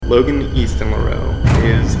Logan Easton Lareau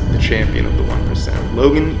is the champion of the 1%.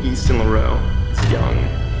 Logan Easton Lareau is young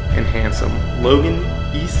and handsome. Logan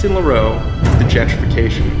Easton Lareau is the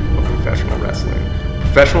gentrification of professional wrestling.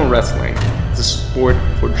 Professional wrestling is a sport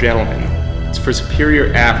for gentlemen. It's for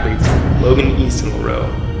superior athletes. Logan Easton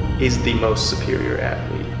Lareau is the most superior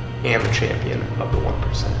athlete and the champion of the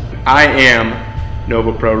 1%. I am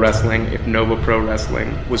Nova Pro Wrestling if Nova Pro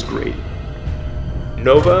Wrestling was great.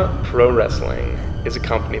 Nova Pro Wrestling is a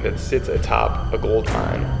company that sits atop a gold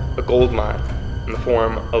mine in the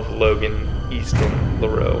form of Logan Easton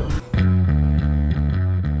Lareau.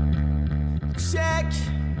 Check.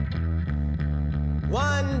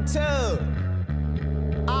 1, 2.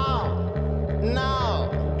 Oh,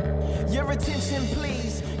 no. Your attention,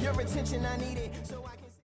 please. Your attention, I need it. So I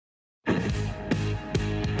can.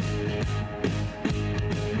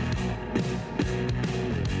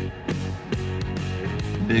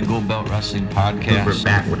 Big Gold Belt Wrestling Podcast. We're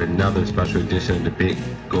back with another special edition of the Big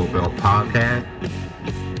Gold Belt Podcast.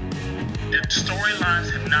 The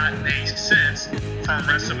storylines have not made sense from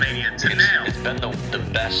WrestleMania to now. It's been the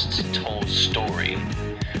best told story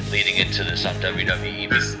leading into this on WWE.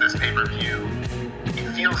 This pay-per-view,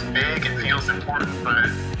 it feels big, it feels important, but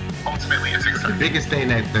ultimately it's The exciting. biggest thing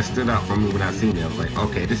that stood out for me when I seen it, I was like,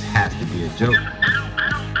 okay, this has to be a joke.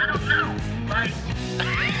 I don't know. Like,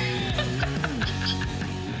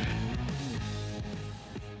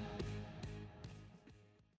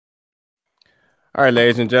 All right,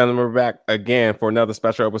 ladies and gentlemen, we're back again for another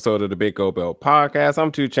special episode of the Big Gold Belt Podcast.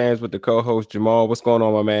 I'm 2 Chainz with the co-host Jamal. What's going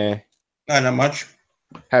on, my man? Not much.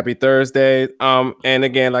 Happy Thursday. And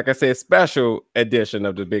again, like I said, special edition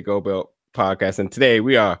of the Big Gold Belt Podcast. And today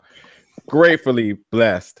we are gratefully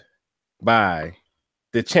blessed by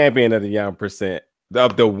the champion of the young percent,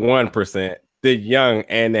 of the 1%, the young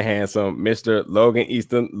and the handsome, Mr. Logan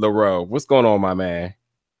Easton Lareau. What's going on, my man?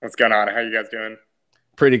 What's going on? How you guys doing?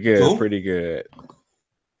 Pretty good, Cool. pretty good.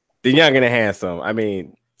 The young and the handsome. I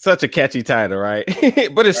mean, such a catchy title, right?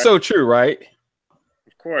 But it's so true, right?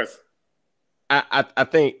 Of course. I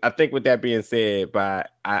think with that being said,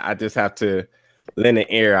 but I just have to lend an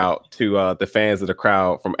ear out to the fans of the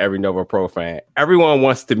crowd from every Nova Pro fan. Everyone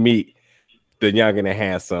wants to meet the young and the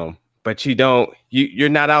handsome, but you're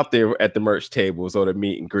not out there at the merch tables or the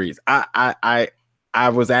meet and greets. I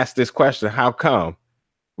was asked this question: how come?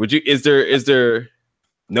 Is there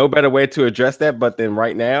no better way to address that but then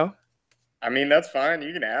right now? I mean, that's fine.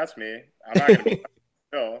 You can ask me. I'm not going to be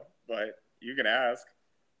still, but you can ask.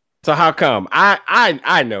 So how come?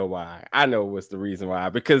 I know why. I know what's the reason why.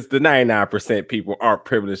 Because the 99% people aren't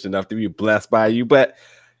privileged enough to be blessed by you, but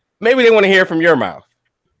maybe they want to hear from your mouth.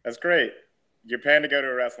 That's great. You're paying to go to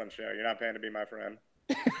a wrestling show. You're not paying to be my friend.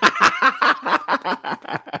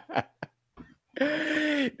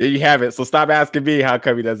 There you have it. So stop asking me how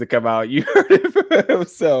come he doesn't come out. You heard it from him.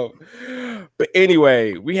 So, but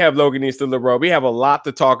anyway, we have Logan Easton Lareau. We have a lot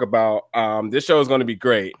to talk about. This show is going to be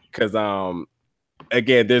great because,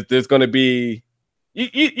 again, there's going to be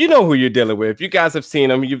you know who you're dealing with. You guys have seen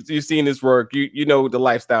him. You've seen his work. You know the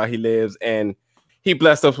lifestyle he lives, and he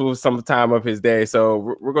blessed us with some time of his day.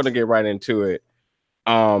 So we're going to get right into it.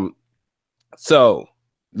 So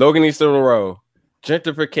Logan Easton Lareau.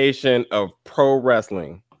 Gentrification of pro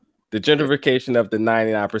wrestling, the gentrification of the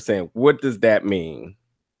 99%. What does that mean?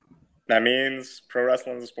 That means pro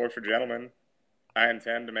wrestling is a sport for gentlemen. I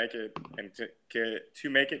intend to make it and to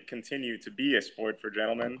make it continue to be a sport for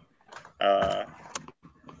gentlemen. To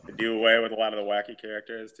do away with a lot of the wacky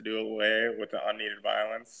characters, to do away with the unneeded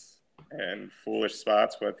violence and foolish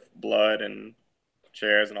spots with blood and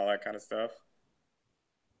chairs and all that kind of stuff,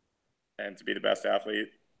 and to be the best athlete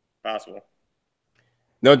possible.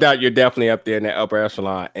 No doubt you're definitely up there in that upper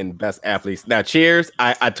echelon and best athletes. Now, cheers.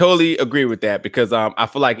 I totally agree with that because I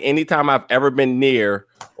feel like anytime I've ever been near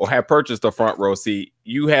or have purchased a front row seat,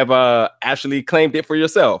 you have actually claimed it for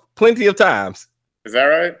yourself plenty of times. Is that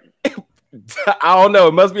right? I don't know.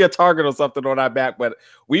 It must be a target or something on our back, but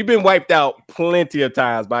we've been wiped out plenty of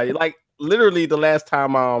times by you. Like literally the last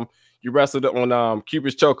time you wrestled on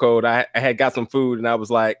Cupid's Chokehold, I had got some food and I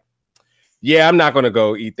was like, yeah, I'm not going to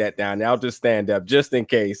go eat that down there. I'll just stand up just in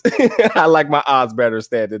case. I like my odds better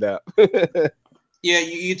standing up. Yeah,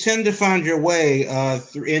 you tend to find your way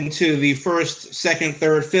into the first, second,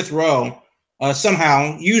 third, fifth row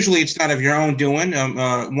somehow. Usually it's not of your own doing.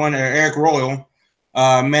 Eric Royal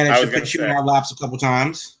managed to put you in our laps a couple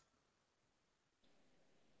times.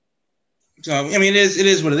 So, I mean, it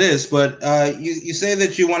is what it is. But you say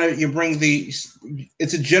that you bring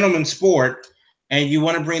it's a gentleman's sport. And you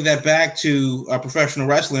want to bring that back to professional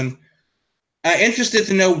wrestling. Interested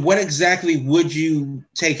to know what exactly would you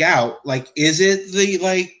take out? Like, is it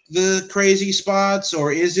the crazy spots,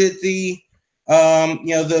 or is it the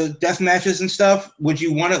the death matches and stuff? Would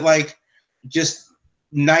you want it like just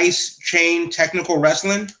nice chain technical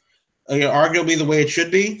wrestling? Arguably the way it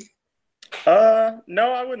should be. No,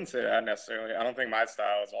 I wouldn't say that necessarily. I don't think my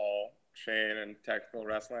style is all chain and technical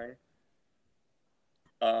wrestling.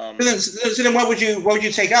 So then what would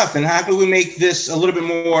you take out then? How do we make this a little bit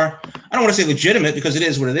more, I don't want to say legitimate because it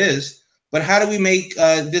is what it is, but how do we make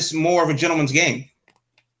this more of a gentleman's game?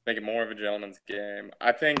 Make it more of a gentleman's game.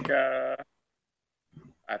 I think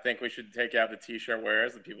we should take out the t-shirt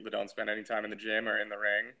wearers, the people that don't spend any time in the gym or in the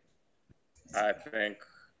ring. I think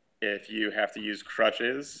if you have to use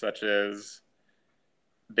crutches, such as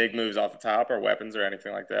big moves off the top or weapons or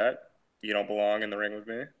anything like that, you don't belong in the ring with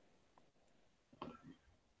me.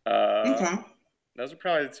 Okay. Those are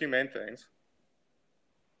probably the two main things.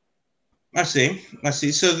 I see.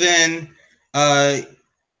 So then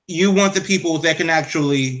you want the people that can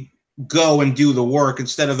actually go and do the work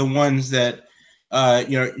instead of the ones that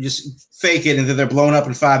just fake it and then they're blown up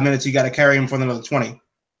in 5 minutes. You got to carry them for another 20.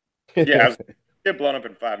 Yeah, get blown up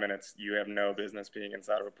in 5 minutes. You have no business being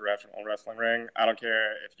inside of a professional wrestling ring. I don't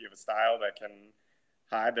care if you have a style that can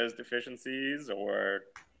hide those deficiencies, or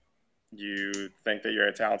you think that you're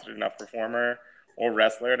a talented enough performer or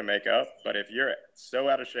wrestler to make up. But if you're so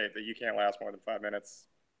out of shape that you can't last more than 5 minutes,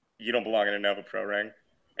 you don't belong in a Nova Pro ring.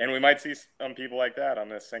 And we might see some people like that on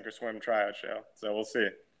this Sink or Swim tryout show. So we'll see.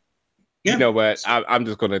 Yeah. You know what? I'm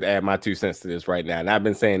just going to add my 2 cents to this right now. And I've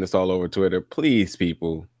been saying this all over Twitter. Please,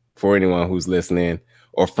 people, for anyone who's listening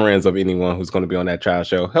or friends of anyone who's going to be on that tryout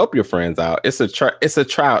show, help your friends out. It's a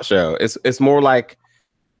tryout show. It's more like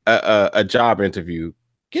a job interview.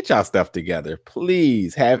 Get y'all stuff together,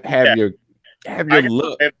 please. Have your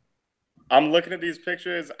look. I'm looking at these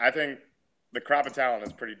pictures. I think the crop of talent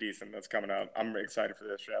is pretty decent that's coming up. I'm excited for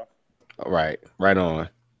this show. All right on.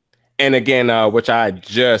 And again, which I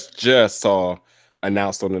just saw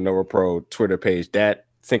announced on the Nova Pro Twitter page, that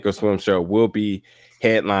Sink or Swim show will be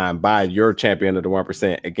headlined by your champion of the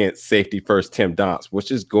 1% against Safety First Tim Donst,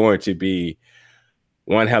 which is going to be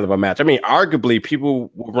one hell of a match. I mean, arguably, people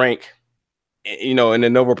will rank, in the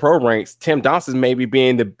Nova Pro ranks, Tim Donst is maybe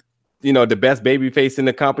being the best baby face in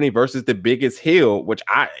the company versus the biggest heel, which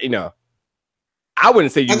I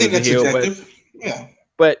wouldn't say you was a heel, subjective.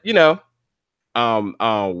 but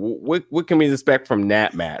what can we expect from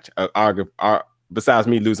that match? Besides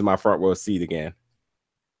me losing my front row seat again.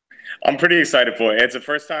 I'm pretty excited for it. It's a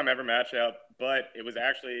first time ever match out, but it was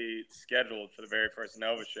actually scheduled for the very first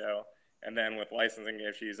Nova show. And then with licensing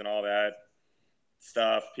issues and all that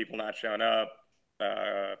stuff, people not showing up,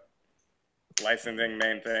 licensing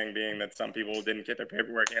main thing being that some people didn't get their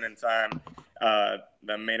paperwork in time,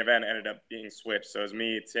 the main event ended up being switched. So it was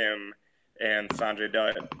me, Tim, and Sanjay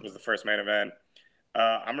Dutt was the first main event.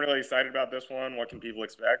 I'm really excited about this one. What can people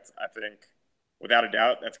expect? I think, without a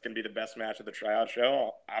doubt, that's going to be the best match of the tryout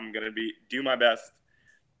show. I'm going to do my best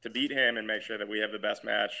to beat him and make sure that we have the best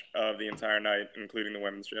match of the entire night, including the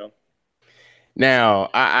women's show. Now,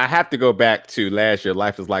 I have to go back to last year,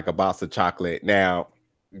 Life is Like a Box of Chocolate. Now,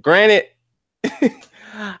 granted,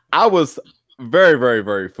 I was very, very,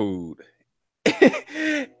 very fooled.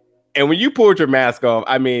 And when you pulled your mask off,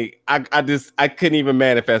 I mean, I couldn't even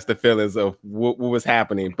manifest the feelings of what was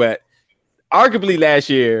happening. But arguably last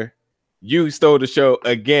year, you stole the show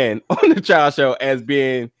again on the child show as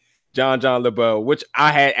being John LeBeau, which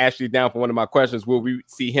I had actually down for one of my questions. Will we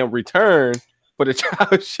see him return for the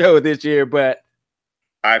child show this year? But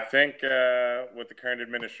I think with the current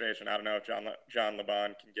administration, I don't know if John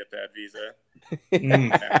LeBon can get that visa.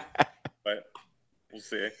 But we'll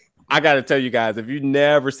see. I got to tell you guys, if you've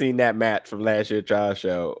never seen that match from last year's trial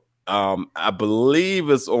show, I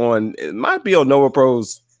believe it might be on Nova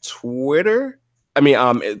Pro's Twitter. I mean,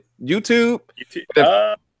 YouTube.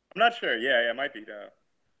 I'm not sure. Yeah, it might be though.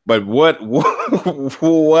 But what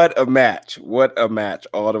a match! What a match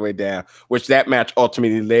all the way down. Which that match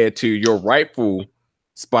ultimately led to your rightful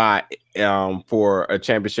spot for a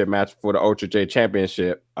championship match for the Ultra J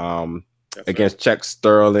Championship against Chuck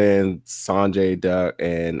Sterling, Sanjay Dutt,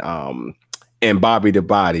 and Bobby the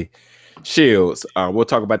Body Shields. We'll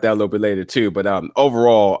talk about that a little bit later too. But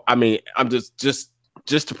overall, I mean, I'm just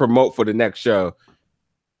to promote for the next show.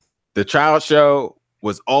 The trial show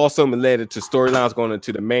was awesome and led to storylines going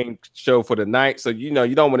into the main show for the night. So, you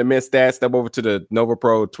don't want to miss that. Step over to the Nova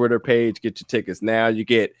Pro Twitter page, get your tickets now. You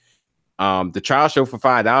get the trial show for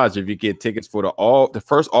 $5 if you get tickets for the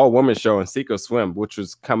first all-woman show in Sink or Swim, which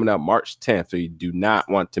was coming up March 10th. So you do not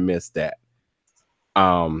want to miss that.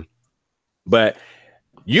 But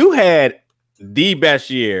you had the best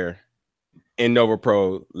year in Nova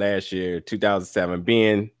Pro last year, 2007,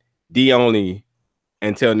 being the only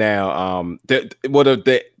until now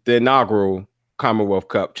the inaugural Commonwealth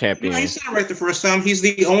Cup champion. No, you said it right the first time. He's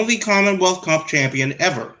the only Commonwealth Cup champion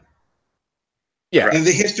ever. Yeah. In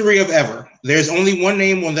the history of ever. There's only one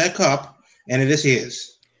name on that cup, and it is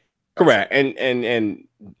his. Correct. And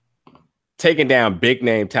taking down big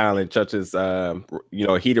name talent such as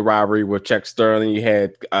heated rivalry with Chuck Sterling. You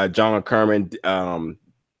had John Kerman,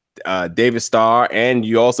 David Starr, and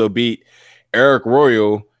you also beat Eric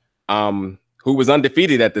Royal, who was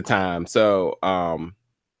undefeated at the time. So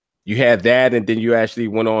you had that, and then you actually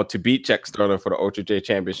went on to beat Chuck Sterling for the Ultra J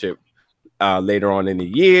Championship later on in the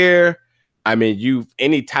year. I mean,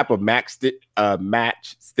 any type of match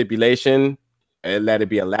stipulation, let it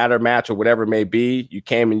be a ladder match or whatever it may be, you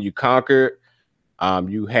came and you conquered.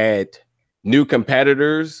 You had new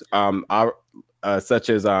competitors, such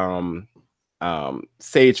as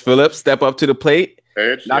Sage Phillips step up to the plate,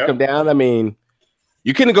 knock him down. I mean,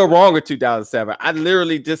 you couldn't go wrong with 2007. I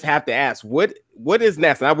literally just have to ask, what is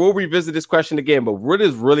next? And I will revisit this question again, but what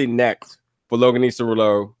is really next for Logan Easton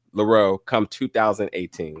Leroux come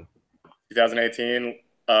 2018? 2018,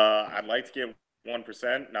 I'd like to get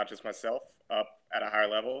 1%, not just myself, up at a higher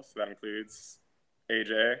level. So that includes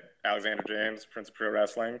AJ, Alexander James, Prince of Pro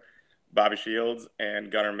Wrestling, Bobby Shields, and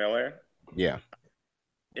Gunnar Miller. Yeah.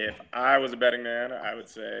 If I was a betting man, I would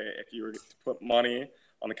say if you were to put money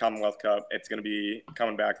on the Commonwealth Cup, it's going to be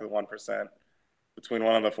coming back to the 1%. Between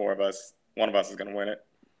one of the four of us, one of us is going to win it.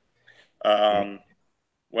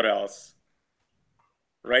 What else?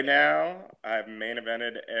 Right now, I've main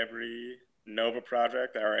evented every Nova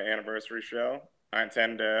project, our anniversary show. I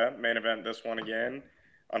intend to main event this one again.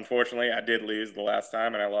 Unfortunately, I did lose the last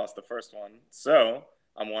time, and I lost the first one. So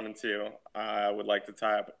I'm 1-2. I would like to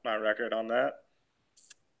tie up my record on that.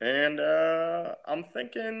 And I'm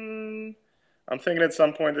thinking at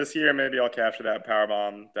some point this year, maybe I'll capture that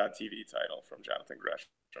Powerbomb.tv title from Jonathan Gresham.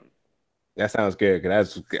 That sounds good.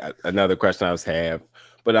 That's another question I was have.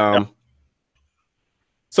 But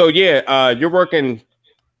so yeah, you're working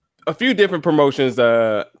a few different promotions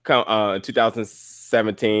in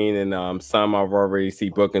 2017, and some I've already see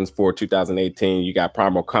bookings for 2018. You got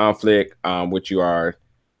Primal Conflict, which you are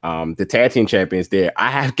the tag team champions there.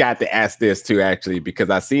 I have got to ask this too, actually, because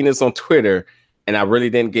I seen this on Twitter and I really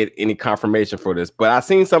didn't get any confirmation for this, but I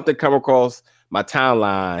seen something come across my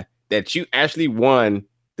timeline that you actually won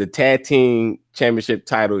the tag team championship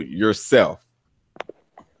title yourself.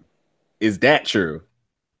 Is that true?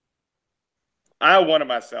 I won it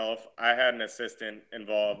myself. I had an assistant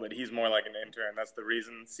involved, but he's more like an intern. That's the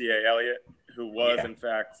reason C.A. Elliott, who was, in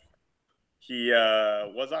fact, he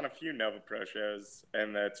was on a few Nova Pro shows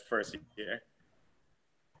in its first year.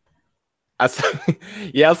 I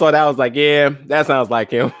saw that. I was like, yeah, that sounds like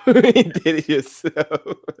him. He did it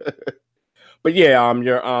yourself. But yeah,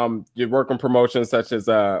 you're working promotions such as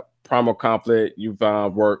Primal Conflict. You've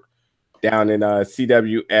worked down in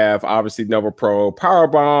CWF, obviously Nova Pro,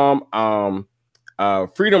 Powerbomb,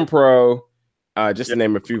 Freedom Pro, just to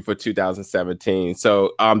name a few for 2017.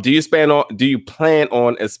 So, do you plan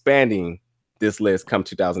on expanding this list come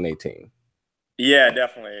 2018? Yeah,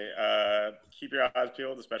 definitely. Keep your eyes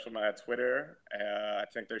peeled, especially my Twitter. I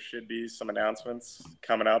think there should be some announcements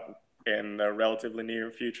coming up in the relatively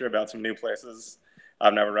near future about some new places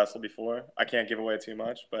I've never wrestled before. I can't give away too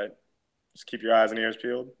much, but just keep your eyes and ears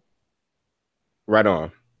peeled. Right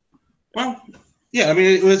on. Well, yeah, I mean,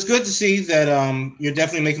 it was good to see that you're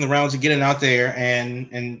definitely making the rounds and getting out there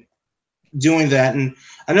and doing that. And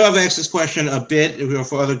I know I've asked this question a bit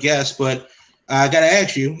for other guests, but I got to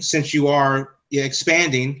ask you, since you are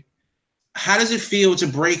expanding, how does it feel to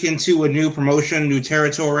break into a new promotion, new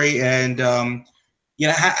territory, and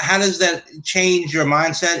how does that change your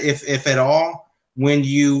mindset, if at all? When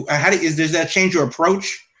you does that change your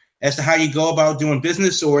approach as to how you go about doing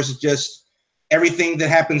business, or is it just everything that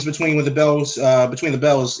happens between the bells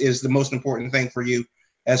is the most important thing for you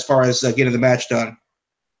as far as getting the match done?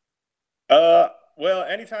 Well,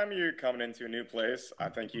 anytime you're coming into a new place, I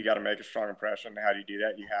think you got to make a strong impression. How do you do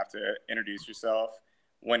that? You have to introduce yourself.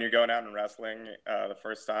 When you're going out and wrestling the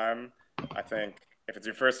first time, I think if it's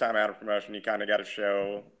your first time out of promotion, you kind of got to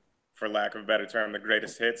show, for lack of a better term, the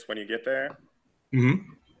greatest hits when you get there.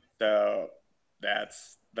 Mm-hmm. So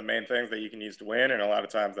that's the main things that you can use to win, and a lot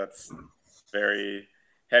of times that's very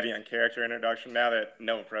heavy on character introduction. Now that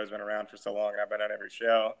Nova Pro's been around for so long and I've been on every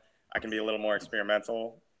show, I can be a little more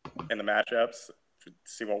experimental in the matchups to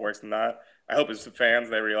see what works and not. I hope as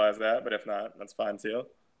fans they realize that, but if not, that's fine too.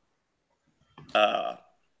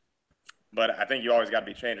 But I think you always got to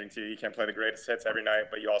be changing too. You can't play the greatest hits every night,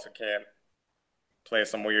 but you also can't play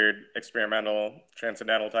some weird experimental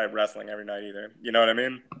transcendental type wrestling every night either. You know what I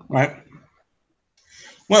mean? Right.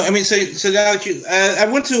 Well, I mean, so now that you, I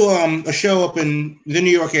went to a show up in the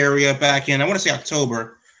New York area back in, I want to say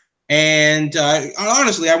October, and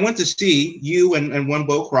honestly, I went to see you and one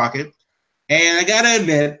Bo Crockett, and I gotta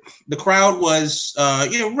admit, the crowd was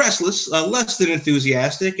restless, less than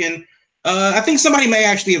enthusiastic, and I think somebody may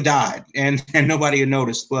actually have died, and nobody had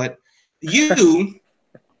noticed. But you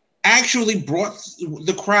actually brought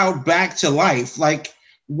the crowd back to life. Like,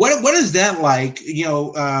 what is that like?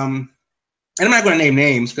 And I'm not going to name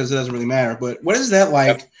names because it doesn't really matter. But what is that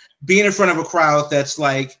like being in front of a crowd that's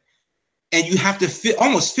like, and you have to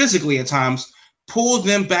almost physically at times pull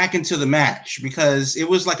them back into the match because it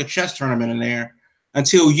was like a chess tournament in there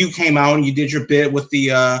until you came out and you did your bit with the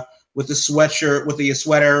sweatshirt, with the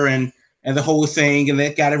sweater and the whole thing, and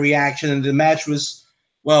it got a reaction. And the match was,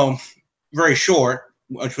 well, very short,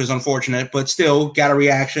 which was unfortunate, but still got a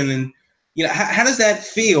reaction. And how does that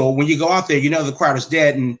feel when you go out there? The crowd is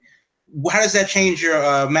dead, and how does that change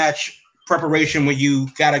your match preparation when you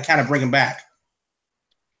got to kind of bring them back?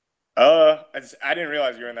 I didn't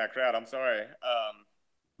realize you were in that crowd. I'm sorry.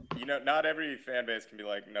 Not every fan base can be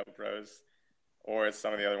like Nova Pros or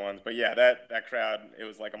some of the other ones. But yeah, that crowd, it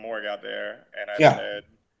was like a morgue out there. And I said,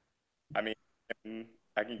 I mean,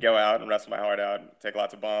 I can go out and wrestle my heart out, take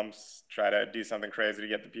lots of bumps, try to do something crazy to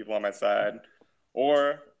get the people on my side,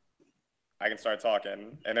 or I can start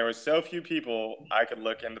talking. And there were so few people, I could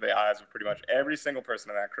look into the eyes of pretty much every single person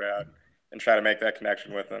in that crowd and try to make that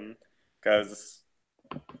connection with them. Because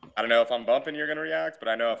I don't know if I'm bumping, you're going to react, but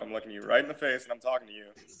I know if I'm looking you right in the face and I'm talking to you,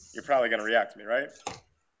 you're probably going to react to me, right?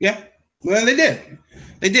 Yeah. Well, they did.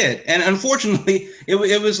 They did. And unfortunately, it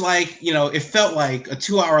was like, it felt like a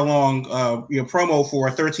 2-hour-long promo for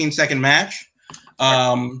a 13-second match,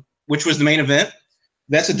 which was the main event.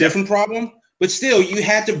 That's a different problem. But still, you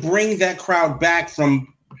had to bring that crowd back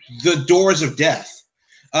from the doors of death.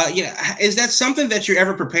 Is that something that you're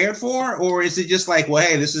ever prepared for? Or is it just like, well,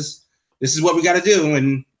 hey, this is what we got to do,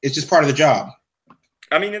 and it's just part of the job?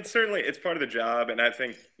 I mean, it's part of the job, and I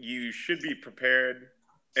think you should be prepared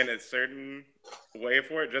in a certain way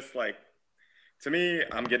for it. Just like, to me,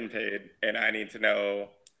 I'm getting paid, and I need to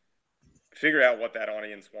figure out what that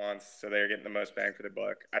audience wants so they're getting the most bang for their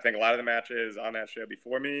buck. I think a lot of the matches on that show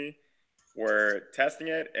before me were testing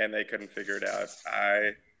it, and they couldn't figure it out.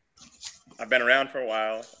 I've been around for a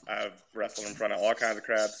while. I've wrestled in front of all kinds of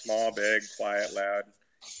crowds, small, big, quiet, loud,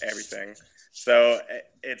 everything. So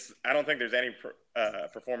I don't think there's any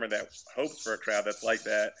performer that hopes for a crowd that's like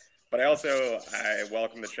that. But I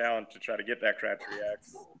welcome the challenge to try to get that crowd to react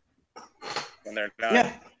when they're not.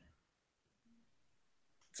 Yeah.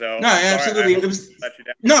 So no, absolutely.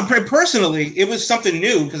 Personally, it was something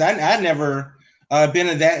new because I'd never been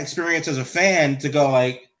in that experience as a fan to go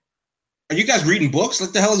like, are you guys reading books?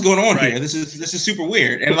 What the hell is going on here? This is super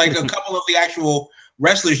weird. And like a couple of the actual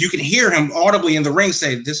wrestlers, you can hear him audibly in the ring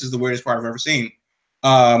say, "This is the weirdest part I've ever seen,"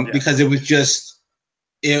 because it was just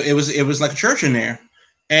it was like a church in there.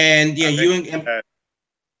 And yeah,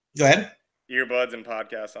 go ahead. Earbuds and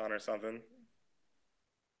podcasts on or something.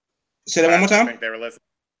 Say that one more time. I think they were listening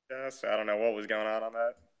to us. I don't know what was going on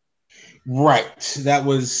that. Right. That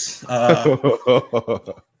was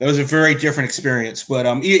a very different experience. But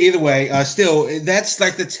either way, still, that's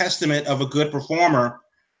like the testament of a good performer.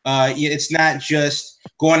 It's not just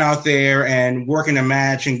going out there and working a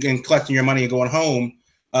match and collecting your money and going home.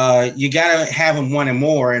 You got to have them wanting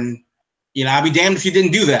more. And, I'll be damned if you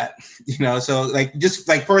didn't do that. So like, just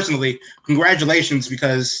like personally, congratulations,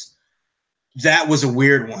 because that was a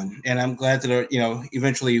weird one. And I'm glad that,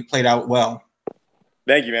 eventually played out well.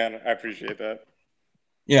 Thank you, man. I appreciate that.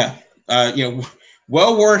 Yeah.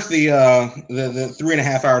 Well worth the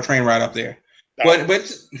 3.5-hour train ride up there. But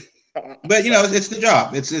it's the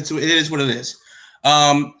job. It is what it is.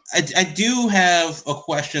 I do have a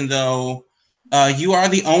question though. You are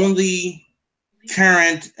the only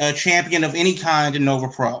current champion of any kind in Nova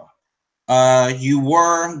Pro. You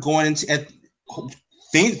were going into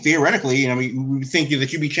theoretically, we think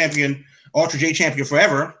that you'd be champion, Ultra J champion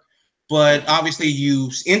forever. But obviously, you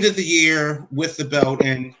ended the year with the belt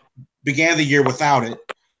and began the year without it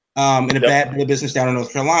in a bad bit of business down in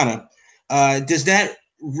North Carolina. Does that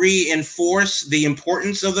reinforce the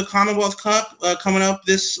importance of the Commonwealth Cup coming up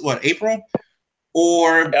this, April?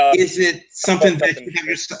 Or is it something that you have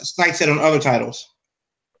your sights set on other titles?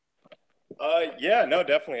 Yeah, no,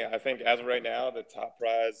 definitely. I think as of right now, the top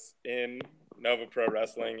prize in Nova Pro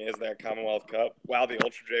Wrestling is that Commonwealth Cup. While the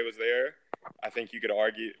Ultra J was there, I think you could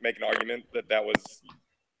make an argument that was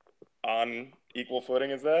on equal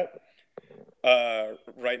footing as that.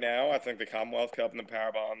 Right now, I think the Commonwealth Cup and the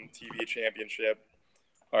Powerbomb TV Championship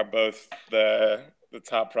are both the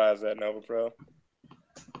top prize at Nova Pro.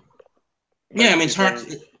 Yeah, I mean, it's hard.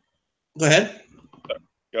 Go ahead.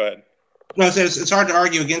 Go ahead. No, it's hard to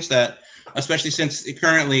argue against that, especially since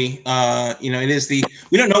currently, it is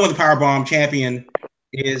we don't know when the Powerbomb champion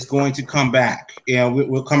is going to come back.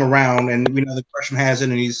 We'll come around, and we know that Gresham has it,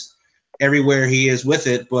 and he's everywhere he is with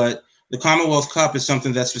it. But the Commonwealth Cup is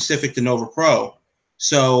something that's specific to Nova Pro.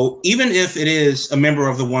 So even if it is a member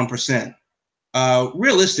of the 1%,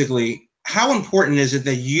 realistically, how important is it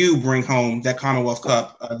that you bring home that Commonwealth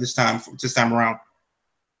Cup this time around?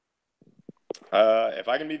 If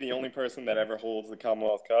I can be the only person that ever holds the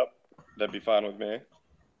Commonwealth Cup, that'd be fine with me.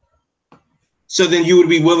 So then you would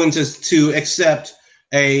be willing to accept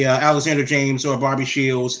a Alexander James or Bobby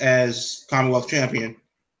Shields as Commonwealth champion?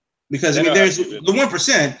 Because I mean, there's the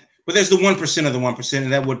 1%, but there's the 1% of the 1%,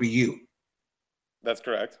 and that would be you. That's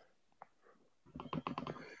correct.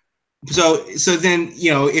 So then,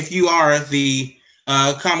 if you are the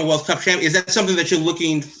Commonwealth Cup champion, is that something that you're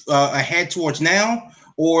looking ahead towards now,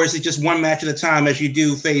 or is it just one match at a time as you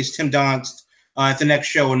do face Tim Donst at the next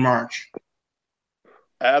show in March?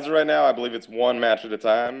 As of right now, I believe it's one match at a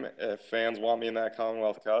time. If fans want me in that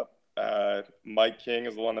Commonwealth Cup, Mike King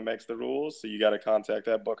is the one that makes the rules, so you got to contact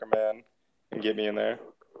that Booker man and get me in there.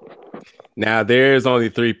 Now, there's only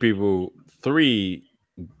three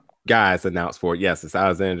guys announced for it. Yes, it's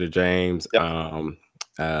Alexander James, yep.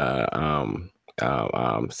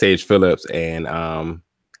 Sage Phillips, and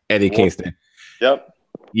Eddie Kingston. Yep.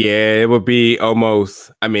 Yeah, it would be almost.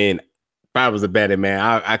 I mean, if I was a betting man,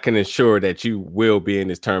 I can ensure that you will be in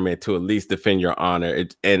this tournament to at least defend your honor,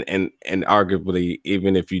 and arguably,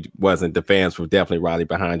 even if you wasn't, the fans will definitely rally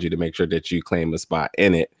behind you to make sure that you claim a spot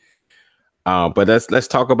in it. But let's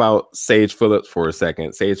talk about Sage Phillips for a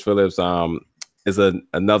second. Sage Phillips is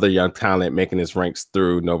another young talent making his ranks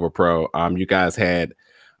through Nova Pro. You guys had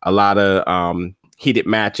a lot of heated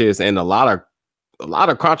matches and a lot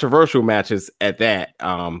of controversial matches at that.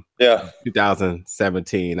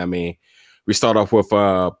 2017. I mean, we start off with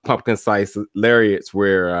Pumpkin Slice Lariats,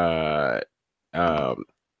 where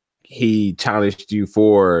he challenged you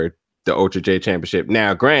for the Ultra J Championship.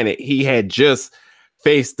 Now, granted, he had just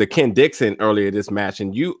faced the Ken Dixon earlier this match,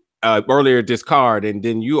 and you earlier this card, and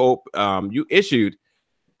then you issued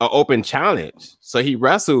an open challenge. So he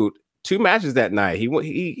wrestled 2 matches that night. He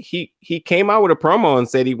came out with a promo and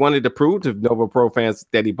said he wanted to prove to Nova Pro fans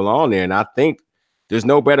that he belonged there. And I think there's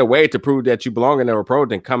no better way to prove that you belong in Nova Pro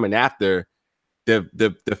than coming after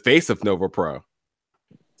the face of Nova Pro.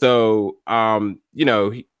 So the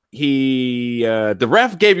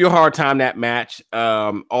ref gave you a hard time that match.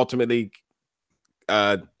 Ultimately,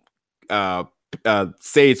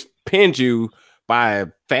 Sage pinned you by a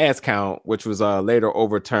fast count, which was later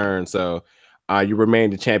overturned. So you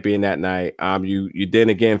remained the champion that night. You then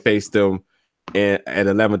again faced them at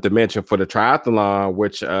 11th Dimension for the triathlon,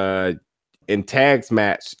 which in tags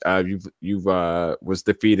match you've was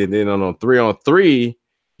defeated. Then on 3-on-3,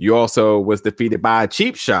 you also was defeated by a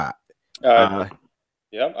cheap shot.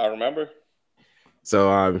 Yep, I remember.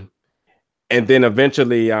 So and then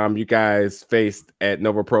eventually you guys faced at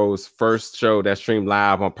Nova Pro's first show that streamed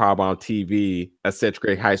live on Powerbomb TV at Such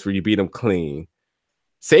Great Heights, where you beat them clean.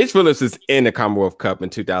 Sage Phillips is in the Commonwealth Cup in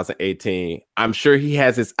 2018. I'm sure he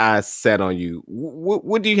has his eyes set on you.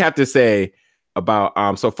 What do you have to say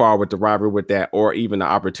about so far with the rivalry with that, or even the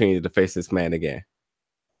opportunity to face this man again?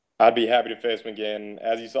 I'd be happy to face him again.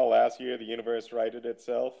 As you saw last year, the universe righted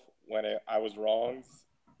itself when I was wronged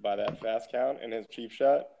by that fast count and his cheap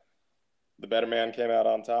shot. The better man came out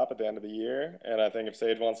on top at the end of the year, and I think if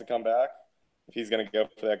Sage wants to come back, if he's going to go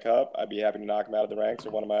for that cup, I'd be happy to knock him out of the ranks,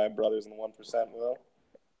 or one of my brothers in the 1% will.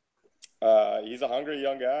 He's a hungry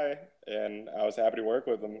young guy, and I was happy to work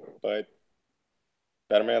with him, but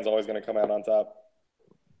better man's always going to come out on top.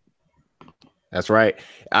 That's right.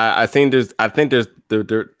 I think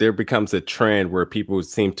there becomes a trend where people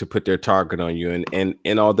seem to put their target on you,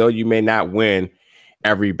 and although you may not win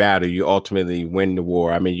every battle, you ultimately win the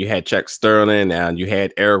war. I mean, you had Chuck Sterling and you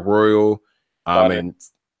had Eric Royal, and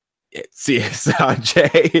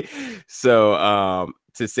CSRJ. So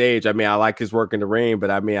to Sage, I mean, I like his work in the ring, but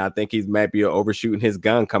I mean, I think he might be overshooting his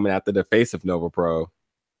gun coming after the face of Nova Pro.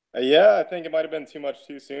 Yeah, I think it might have been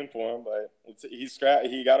too soon for him, but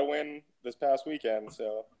he got to win this past weekend,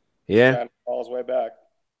 so yeah, he's trying to fall his way back.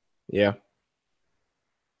 Yeah.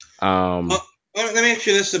 Let me ask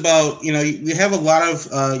you this about, you have a lot of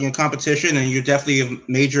competition, and you're definitely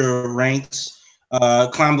major ranks,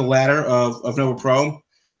 climb the ladder of Nova Pro.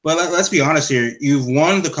 But let's be honest here. You've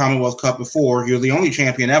won the Commonwealth Cup before. You're the only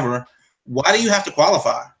champion ever. why do you have to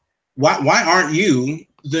qualify? Why aren't you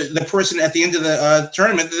the person at the end of the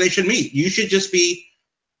tournament that they should meet? You should just be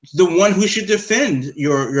the one who should defend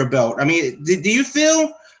your belt. I mean, do you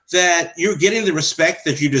feel that you're getting the respect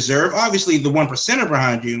that you deserve? Obviously, the 1%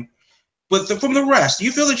 behind you, but from the rest, do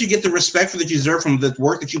you feel that you get the respect that you deserve from the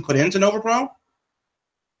work that you put into Nova Pro?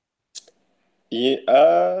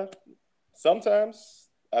 Yeah, sometimes.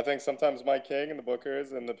 I think sometimes Mike King and the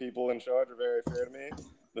bookers and the people in charge are very fair to me.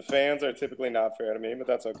 The fans are typically not fair to me, but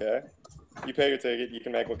that's okay. You pay your ticket, you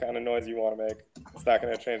can make what kind of noise you want to make. It's not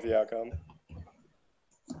going to change the outcome.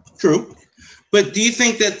 True. But do you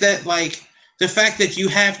think that like the fact that you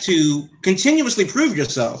have to continuously prove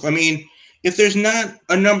yourself? I mean, if there's not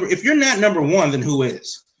a number, if you're not number one, then who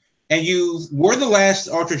is? And you were the last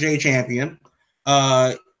Ultra J champion.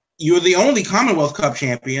 You're the only Commonwealth Cup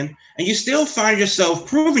champion, and you still find yourself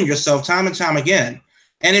proving yourself time and time again.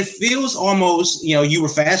 And it feels almost, you were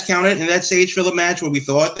fast counted in that Sage Phillip match where we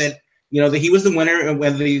thought that, that he was the winner, and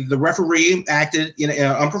when the referee acted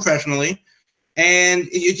unprofessionally. And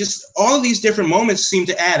it just, all of these different moments seem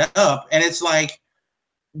to add up. And it's like,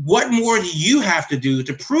 what more do you have to do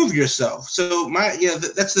to prove yourself? So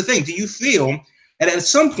that's the thing. Do you feel that at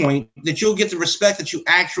some point that you'll get the respect that you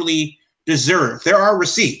actually deserve? There are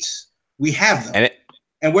receipts. We have them.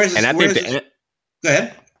 And where's this? Go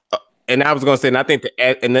ahead. And I was going to say, and I think to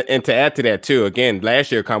add to that too, again,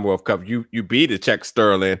 last year Commonwealth Cup, you beat Czech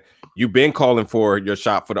Sterling. You've been calling for your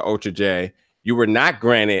shot for the Ultra J. You were not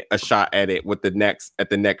granted a shot at it at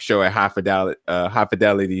the next show at High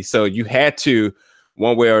Fidelity. So you had to,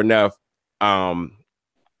 one way or another,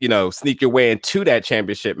 sneak your way into that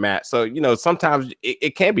championship match. So, sometimes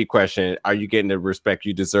it can be questioned. Are you getting the respect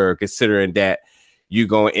you deserve, considering that you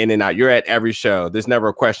going in and out? You're at every show. There's never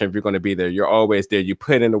a question if you're going to be there. You're always there. You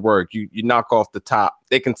put in the work. You knock off the top.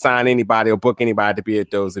 They can sign anybody or book anybody to be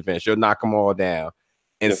at those events. You'll knock them all down.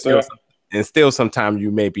 And still sometimes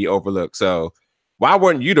you may be overlooked. So why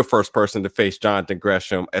weren't you the first person to face Jonathan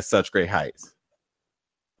Gresham at such great heights?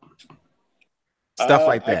 Stuff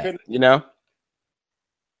like that,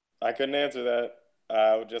 I couldn't answer that.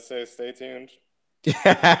 I would just say stay tuned.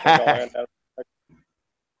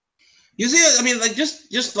 You see, I mean, like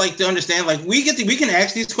just like to understand, like we can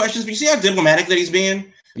ask these questions, but you see how diplomatic that he's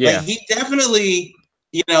being. Yeah, like, he definitely,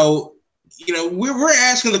 we're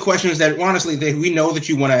asking the questions that honestly that we know that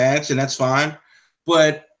you want to ask, and that's fine.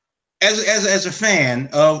 But as a fan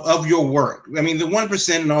of your work, I mean, the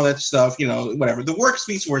 1% and all that stuff, whatever. The work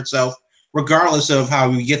speaks for itself, regardless of how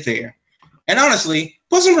we get there. And honestly,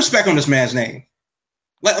 put some respect on this man's name.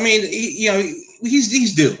 Like, I mean,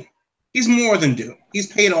 he's due. He's more than due. He's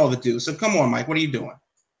paid all the due. So come on, Mike. What are you doing?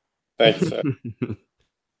 Thank you, sir.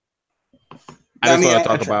 I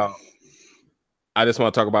just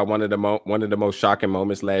want to talk about one of the most shocking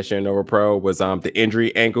moments last year in Nova Pro was the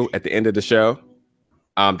injury angle at the end of the show.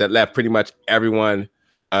 That left pretty much everyone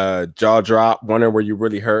jaw drop, wondering where you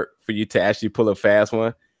really hurt for you to actually pull a fast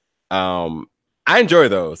one. I enjoy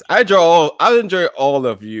those. I enjoy all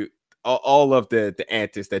of you, all of the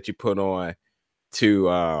antics that you put on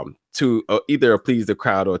to either please the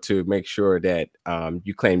crowd or to make sure that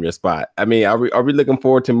you claim your spot. I mean, are we looking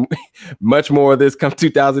forward to much more of this come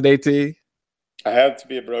 2018? I have to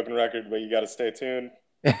be a broken record, but you got to stay tuned.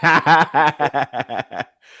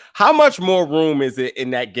 How much more room is it in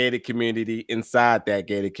that gated community, inside that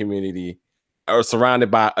gated community, or surrounded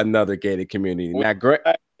by another gated community? Now,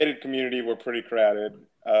 that gated community, we're pretty crowded.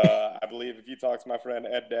 I believe if you talk to my friend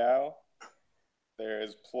Ed Dow, there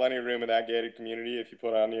is plenty of room in that gated community if you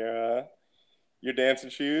put on your dancing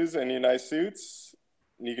shoes and your nice suits,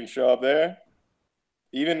 and you can show up there.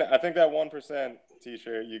 Even I think that 1%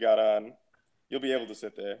 t-shirt you got on, you'll be able to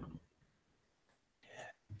sit there.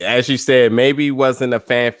 As you said, maybe wasn't a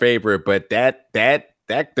fan favorite, but that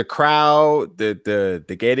the crowd,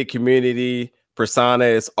 the gated community persona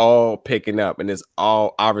is all picking up, and it's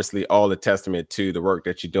all obviously all a testament to the work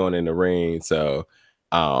that you're doing in the ring. So,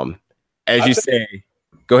 as you say,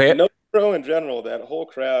 go ahead. No Pro in general, that whole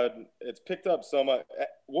crowd, it's picked up so much.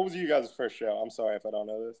 What was you guys' first show? I'm sorry if I don't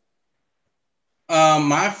know this.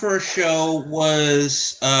 My first show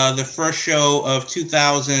was the first show of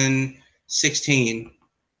 2016.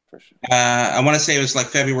 I want to say it was like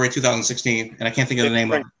February 2016, and I can't think of the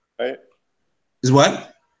name of it. Right? Is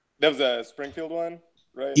what? That was a Springfield one,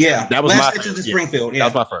 right? Yeah, that was last my first. Springfield. Yeah,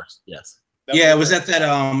 that was my first. Yes. It was at that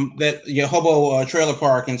hobo trailer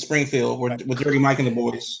park in Springfield with Dirty Mike and the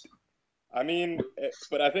boys. I mean,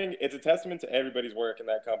 but I think it's a testament to everybody's work in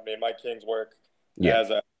that company and Mike King's work as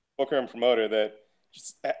a booker and promoter that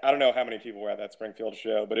I don't know how many people were at that Springfield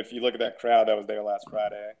show, but if you look at that crowd that was there last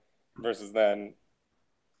Friday versus then,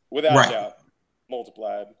 without Right. doubt,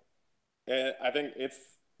 multiplied. And I think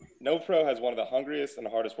Nova Pro has one of the hungriest and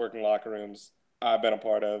hardest working locker rooms I've been a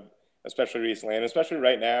part of, especially recently, and especially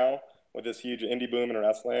right now with this huge indie boom in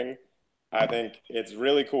wrestling. I think it's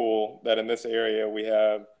really cool that in this area we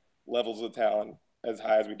have levels of talent as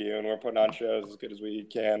high as we do, and we're putting on shows as good as we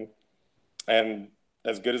can. And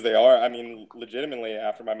as good as they are, I mean, legitimately,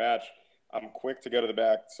 after my match, I'm quick to go to the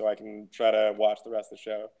back so I can try to watch the rest of the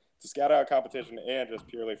show, to scout out competition and just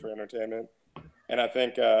purely for entertainment. And I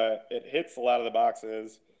think it hits a lot of the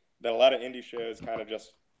boxes that a lot of indie shows kind of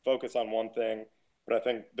just focus on one thing. But I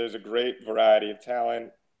think there's a great variety of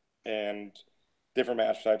talent and different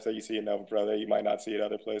match types that you see in Nova Pro that you might not see at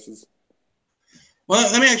other places. Well,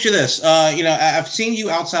 let me ask you this. I've seen you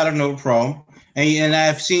outside of Nova Pro, and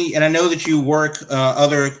I know that you work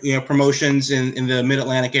other promotions in the Mid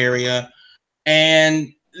Atlantic area,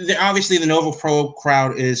 and obviously the Nova Pro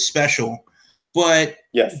crowd is special. But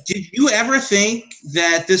yes, did you ever think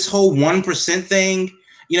that this whole 1% thing,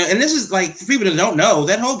 and this is like for people that don't know,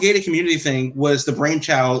 that whole gated community thing was the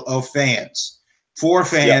brainchild of fans, for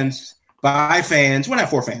fans, by fans. Well, not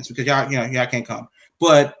for fans because y'all can't come,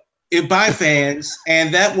 but by fans,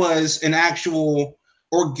 and that was an actual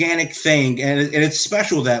organic thing, and it's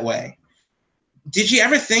special that way. Did you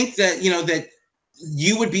ever think that that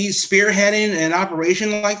you would be spearheading an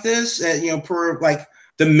operation like this? Per like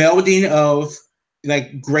the melding of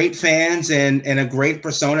like great fans and a great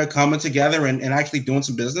persona coming together and actually doing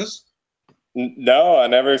some business? No, I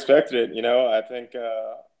never expected it. I think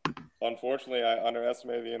unfortunately I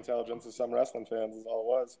underestimated the intelligence of some wrestling fans is all it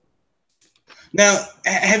was. Now,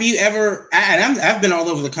 have you ever, and I've been all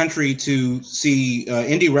over the country to see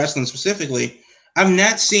indie wrestling specifically, I've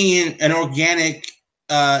not seen an organic,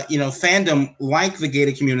 fandom like the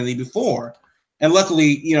gated community before. And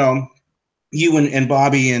luckily, you and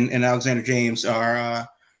Bobby and Alexander James are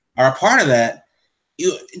a part of that.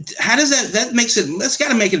 How does that makes it, that's got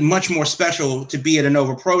to make it much more special to be at a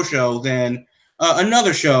Nova Pro show than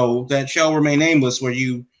another show that shall remain nameless where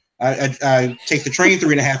I take the train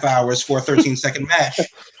 3.5 hours for a 13-second match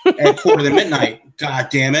at midnight. God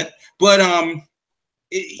damn it! But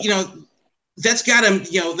that's got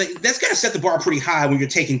to set the bar pretty high when you're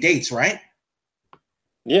taking dates, right?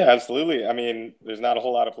 Yeah, absolutely. I mean, there's not a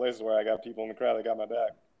whole lot of places where I got people in the crowd that got my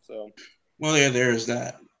back. So, well, yeah, there is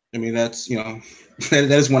that. I mean, that's that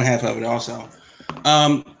is one half of it. Also,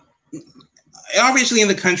 obviously, in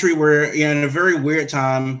the country, we're in a very weird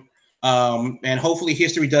time. And hopefully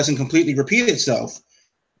history doesn't completely repeat itself.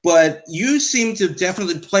 But you seem to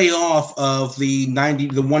definitely play off of the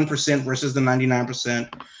 1% versus the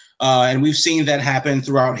 99%. And we've seen that happen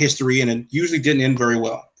throughout history, and it usually didn't end very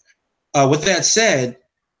well. With that said,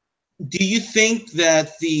 do you think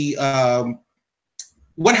that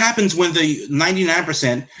what happens when the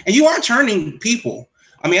 99%, and you are turning people?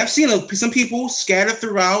 I mean, I've seen some people scattered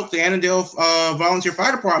throughout the Annandale Volunteer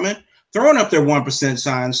Fire Department throwing up their 1%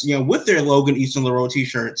 signs, with their Logan Easton LaRoe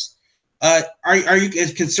t-shirts. Are you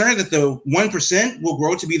concerned that the 1% will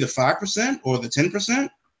grow to be the 5% or the 10%?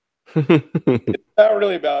 It's not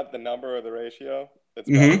really about the number or the ratio. It's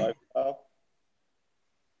about lifestyle.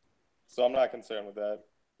 So I'm not concerned with that.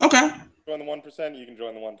 Okay. Join the 1%, you can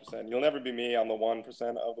join the 1%. You'll never be me on the 1%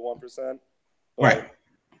 of the 1%. But right.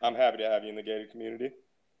 I'm happy to have you in the gated community.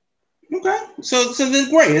 Okay. So then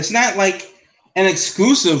great. It's not like an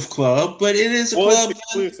exclusive club, but it is a club. It's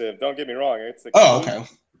exclusive. Don't get me wrong. It's exclusive. Oh, okay.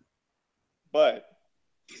 But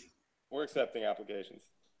we're accepting applications.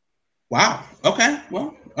 Wow. Okay.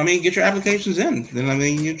 Well, I mean, get your applications in. Then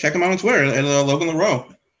you check them out on Twitter at Logan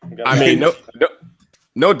LaRoe. I mean,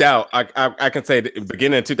 no doubt. I can say that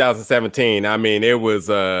beginning in 2017. I mean, it was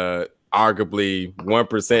arguably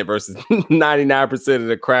 1% versus 99% of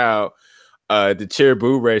the crowd. The cheer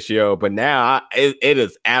boo ratio, but now it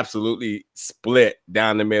is absolutely split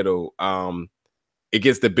down the middle. It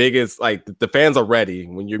gets the biggest, like the fans are ready.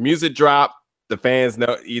 When your music drop, the fans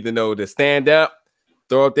either know to stand up,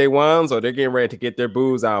 throw up their ones, or they're getting ready to get their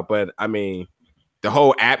boos out. But I mean, the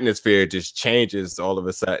whole atmosphere just changes all of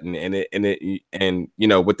a sudden, and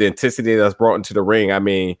with the intensity that's brought into the ring, I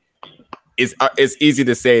mean, it's easy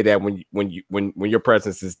to say that when your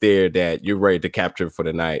presence is there, that you're ready to capture for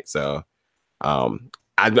the night. So.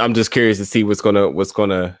 I'm just curious to see what's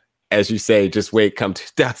gonna, as you say, just wait come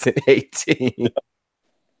 2018.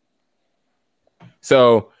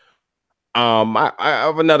 So, I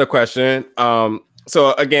have another question.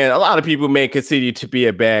 So again, a lot of people may consider you to be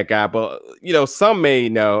a bad guy, but some may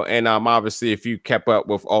know. And obviously, if you kept up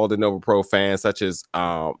with all the Nova Pro fans, such as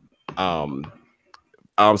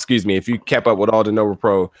if you kept up with all the Nova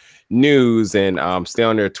Pro news and stay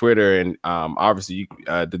on their Twitter, and obviously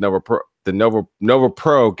the Nova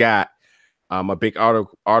Pro got a big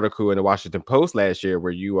article in the Washington Post last year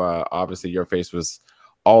where you obviously your face was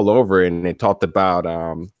all over it, and they talked about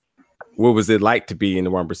what was it like to be in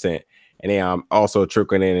the 1%, and they also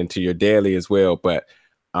trickling into your daily as well. But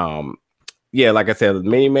yeah, like I said,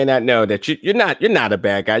 many may not know that you're not a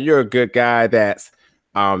bad guy. You're a good guy that's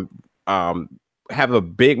have a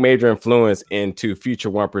big major influence into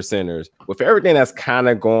future 1%ers. With everything that's kind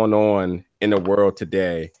of going on in the world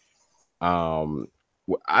today, I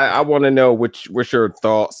want to know what's your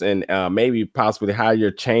thoughts and maybe possibly how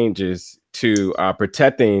your changes to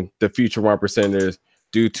protecting the future 1%ers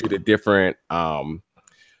due to the different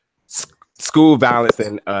school violence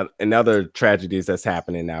and other tragedies that's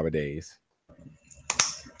happening nowadays.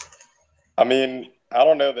 I mean, I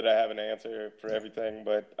don't know that I have an answer for everything,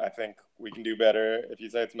 but I think we can do better. If you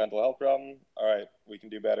say it's a mental health problem, all right, we can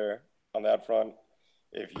do better on that front.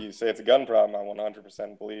 If you say it's a gun problem, I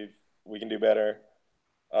 100% believe we can do better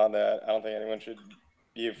on that. I don't think anyone should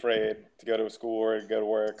be afraid to go to a school or go to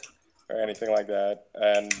work or anything like that.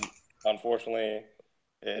 And unfortunately,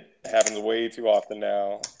 it happens way too often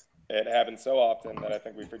now. It happens so often that I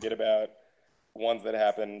think we forget about ones that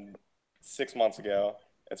happened 6 months ago.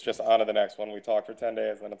 It's just on to the next one. We talk for 10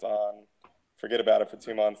 days, then it's on. Forget about it for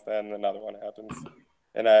 2 months, then another one happens.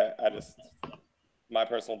 And I just, my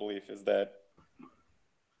personal belief is that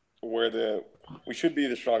we should be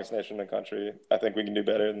the strongest nation in the country. I think we can do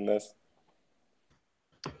better than this.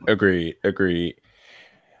 Agreed.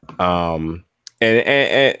 And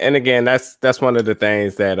again, that's one of the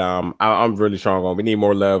things that I'm really strong on. We need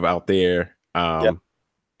more love out there.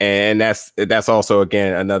 And that's also,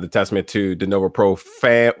 again, another testament to the Nova Pro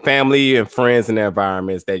family and friends and the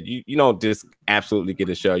environments that you don't just absolutely get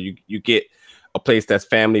a show. You get a place that's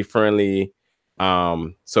family friendly.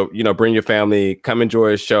 So, bring your family, come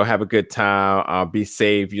enjoy a show, have a good time, be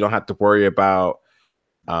safe. You don't have to worry about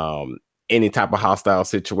any type of hostile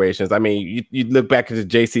situations. I mean, you look back at the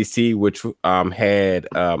JCC, which had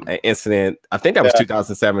an incident, I think that was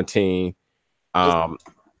 2017.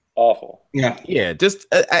 Awful. Yeah, just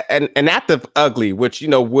an act of ugly, which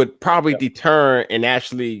would probably deter and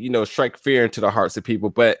actually strike fear into the hearts of people.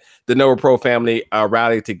 But the Nova Pro family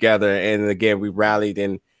rallied together, and again, we rallied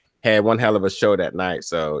and had one hell of a show that night.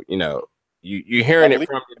 So you're hearing it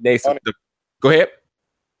from the nation. Go ahead.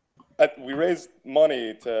 We raised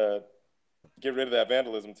money to get rid of that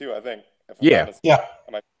vandalism too, I think. Yeah.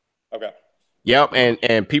 Okay. Yep,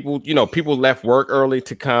 and people, people left work early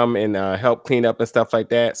to come and help clean up and stuff like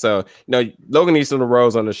that. So, Logan Easton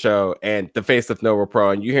LaRose on the show and the face of Nova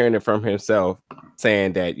Pro, and you hearing it from himself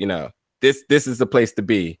saying that, this is the place to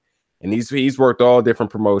be. And he's worked all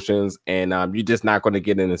different promotions, and you're just not going to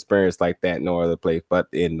get an experience like that no other place but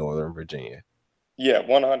in Northern Virginia. Yeah,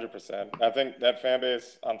 100%. I think that fan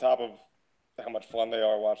base, on top of how much fun they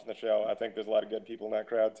are watching the show, I think there's a lot of good people in that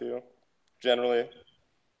crowd too, generally.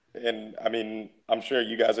 And I mean, I'm sure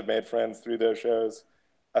you guys have made friends through those shows.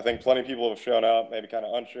 I think plenty of people have shown up, maybe kind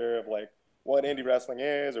of unsure of like what indie wrestling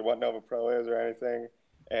is or what Nova Pro is or anything.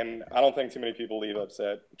 And I don't think too many people leave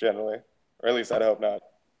upset generally, or at least I'd hope not.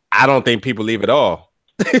 I don't think people leave at all.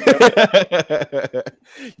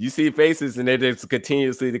 You see faces and they just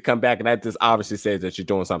continuously to come back, and that just obviously says that you're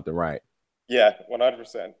doing something right. Yeah,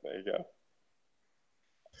 100%. There you go.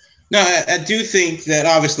 No, I do think that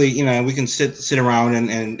obviously, we can sit around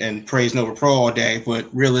and praise Nova Pro all day, but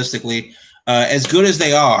realistically, as good as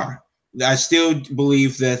they are, I still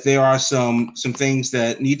believe that there are some things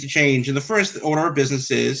that need to change. And the first order of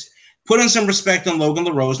business is put in some respect on Logan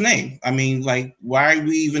LaRose's name. I mean, like, why are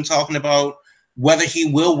we even talking about whether he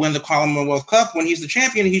will win the Commonwealth Cup when he's the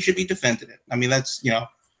champion? He should be defending it. I mean, that's,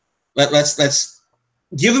 let's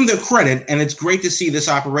give him the credit. And it's great to see this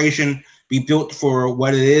operation be built for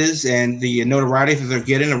what it is and the notoriety that they're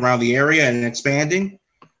getting around the area and expanding.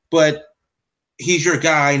 But he's your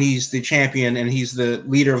guy, and he's the champion, and he's the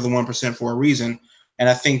leader of the 1% for a reason. And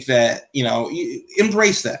I think that,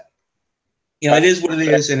 embrace that. It is what it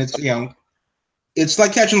is, and it's, it's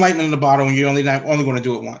like catching lightning in the bottle when you're only going to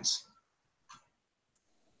do it once.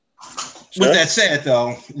 Sure. With that said,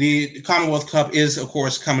 though, the Commonwealth Cup is, of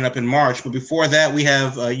course, coming up in March. But before that, we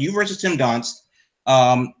have you versus Tim Donst.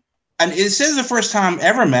 And it says the first time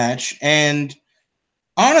ever match. And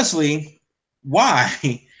honestly, why?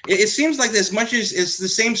 It seems like as much as it's the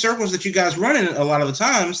same circles that you guys run in a lot of the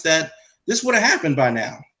times, that this would have happened by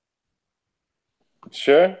now.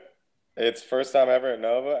 Sure. It's first time ever at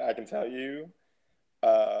Nova. I can tell you,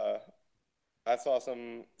 I saw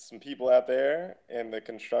some people out there in the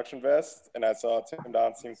construction vest, and I saw Tim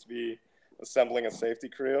Don seems to be assembling a safety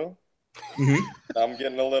crew. I'm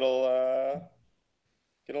getting a little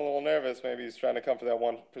nervous. Maybe he's trying to come for that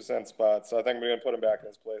 1% spot. So I think we're gonna put him back in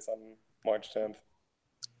his place on March 10th.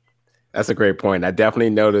 That's a great point. I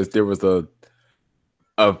definitely noticed there was a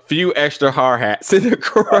few extra hard hats in the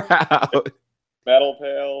crowd. Metal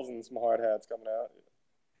pails and some hard hats coming out.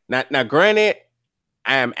 Now, granted,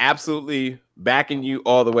 I am absolutely backing you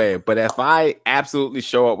all the way. But if I absolutely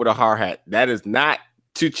show up with a hard hat, that is not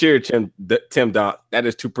to cheer Tim Don. That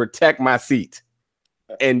is to protect my seat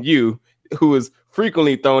and you, who is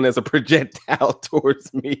frequently thrown as a projectile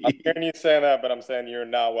towards me. I'm hearing you saying that, but I'm saying you're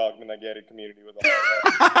not welcome in the gated community with a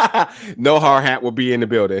hard hat. No hard hat will be in the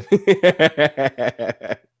building.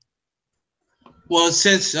 Well,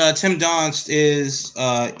 since Tim Donst is,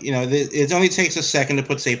 it only takes a second to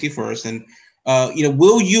put safety first. And,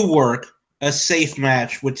 will you work a safe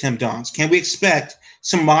match with Tim Donst? Can we expect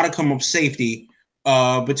some modicum of safety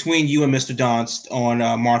between you and Mr. Donst on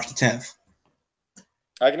March the 10th?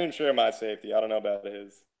 I can ensure my safety. I don't know about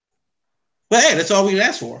his. But hey, that's all we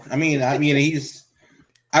asked for. I mean, I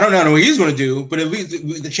don't know what he's going to do, but at least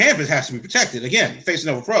the champion has to be protected. Again,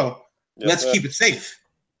 facing Nova Pro, let's keep it safe.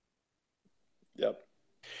 Yep.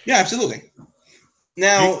 Yeah, absolutely.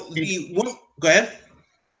 Now, go ahead.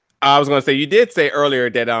 I was going to say, you did say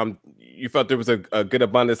earlier that you felt there was a good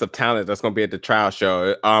abundance of talent that's going to be at the trial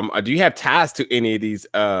show. Do you have ties to any of these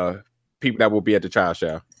people that will be at the trial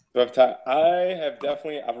show?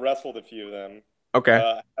 I've wrestled a few of them. Okay.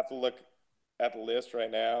 I have to look at the list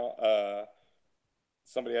right now.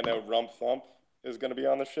 Somebody I know, Rump Thump, is going to be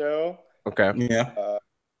on the show. Okay. Yeah.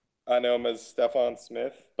 I know him as Stefan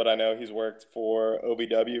Smith, but I know he's worked for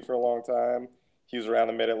OVW for a long time. He was around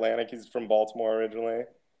the Mid-Atlantic. He's from Baltimore originally.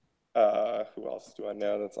 Who else do I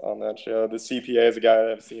know that's on that show? The CPA is a guy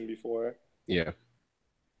that I've seen before. Yeah.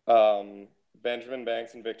 Benjamin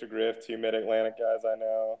Banks and Victor Griff, two Mid-Atlantic guys I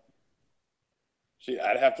know.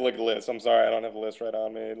 I'd have to look at the list. I'm sorry, I don't have the list right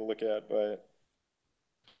on me to look at, but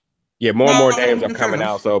yeah, more and more names are coming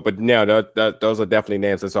out. So, but no, those are definitely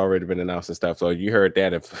names that's already been announced and stuff. So you heard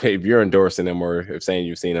that if you're endorsing them or if saying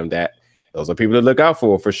you've seen them, that those are people to look out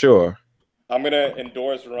for sure. I'm gonna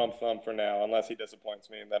endorse Rump Thump for now, unless he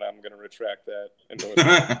disappoints me, and then I'm gonna retract that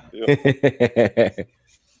endorsement.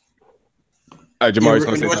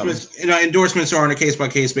 Jamar, endorsements are on a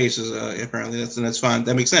case-by-case basis. Apparently, that's fine.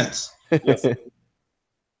 That makes sense. Yes.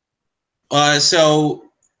 So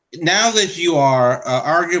now that you are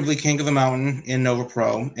arguably king of the mountain in Nova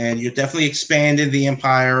Pro, and you're definitely expanded the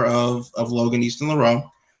empire of Logan Easton LaRoe,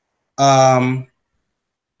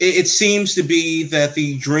 it seems to be that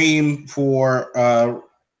the dream for an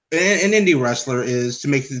indie wrestler is to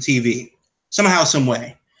make it to TV somehow, some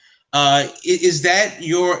way. Is that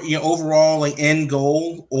your overall end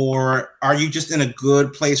goal, or are you just in a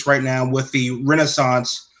good place right now with the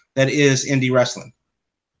renaissance that is indie wrestling?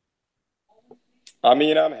 I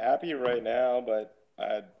mean, I'm happy right now, but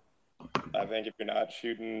I think if you're not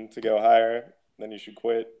shooting to go higher, then you should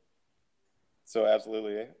quit. So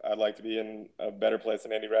absolutely, I'd like to be in a better place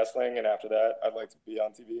in indie wrestling, and after that, I'd like to be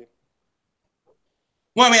on TV.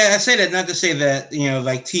 Well, I mean, I say that not to say that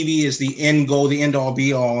like TV is the end goal, the end all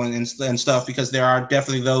be all, and stuff, because there are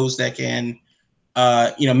definitely those that can,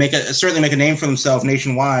 certainly make a name for themselves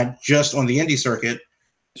nationwide just on the indie circuit.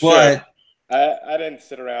 Sure. But I didn't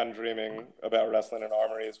sit around dreaming about wrestling in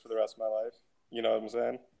armories for the rest of my life. You know what I'm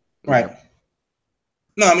saying? Right.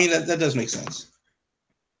 No, I mean that does make sense.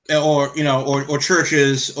 Or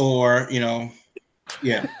churches, or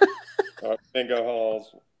yeah. Or bingo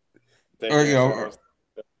halls.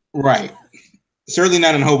 Right. Certainly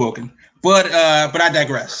not in Hoboken. But I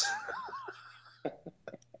digress.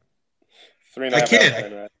 3.5 I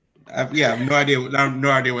kid. right? I have no idea. No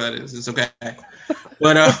idea where that is. It's okay.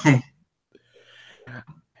 But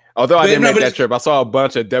although I didn't make that trip, I saw a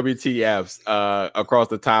bunch of WTFs across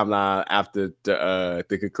the timeline after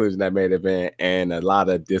the conclusion of that main event, and a lot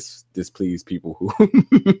of displeased people who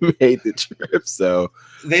made the trip. So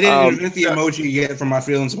they didn't invent the emoji yet for my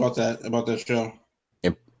feelings about that show.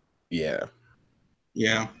 Yeah.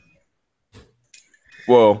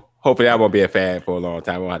 Well, hopefully I won't be a fan for a long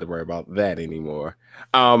time. I won't have to worry about that anymore.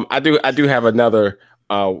 I do have another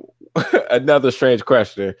another strange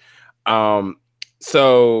question.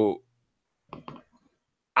 So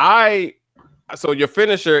your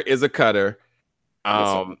finisher is a cutter.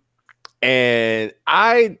 And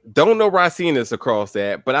I don't know where I seen this across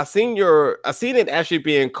that, but I seen it actually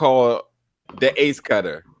being called the ace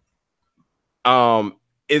cutter.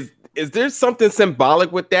 is there something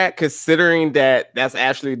symbolic with that, considering that that's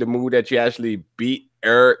actually the move that you actually beat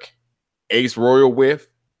Eric Ace Royal with?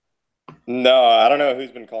 No, I don't know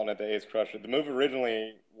who's been calling it the Ace Crusher. The move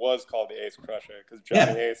originally was called the Ace Crusher because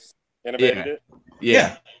Johnny Ace innovated it.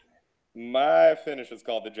 Yeah. My finish is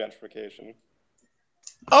called the gentrification.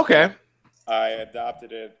 Okay. I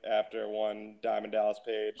adopted it after one Diamond Dallas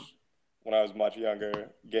Page, when I was much younger,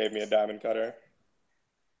 gave me a diamond cutter.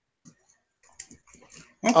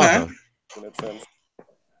 Okay. Awesome. In that sense.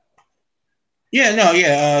 Yeah, no,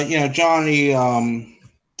 yeah. Johnny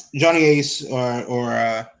Ace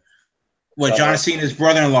or John Cena's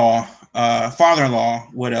father-in-law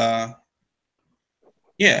would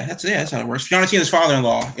that's how it works. John Cena's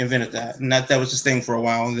father-in-law invented that, and that was his thing for a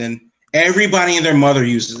while, and then everybody and their mother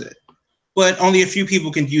uses it. But only a few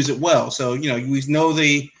people can use it well. So, we know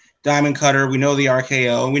the diamond cutter, we know the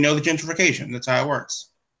RKO, and we know the gentrification. That's how it works.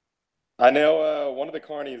 I know one of the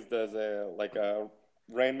carnies does a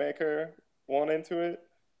Rainmaker one into it,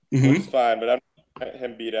 which is fine, but I don't let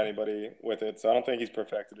him beat anybody with it, so I don't think he's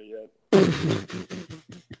perfected it yet.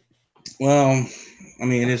 Well, I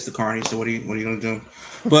mean, it is the carny, so what are you going to do?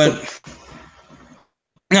 But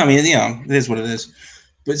no, I mean, it is what it is.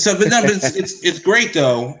 But it's great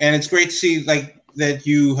though, and it's great to see that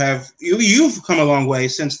you've come a long way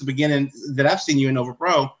since the beginning that I've seen you in Nova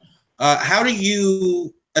Pro. How do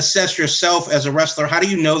you assess yourself as a wrestler? How do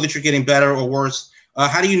you know that you're getting better or worse?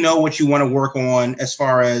 How do you know what you want to work on as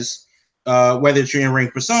far as whether it's your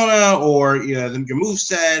in-ring persona or your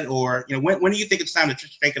moveset, or when do you think it's time to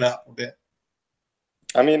shake it up a bit?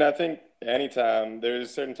 I mean, I think anytime.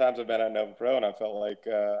 There's certain times I've been at Nova Pro and I felt like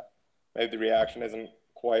maybe the reaction isn't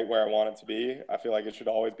quite where I want it to be. I feel like it should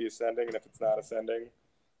always be ascending, and if it's not ascending,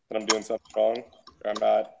 then I'm doing something wrong or I'm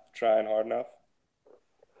not trying hard enough.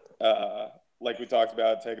 Like we talked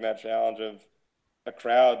about, taking that challenge of a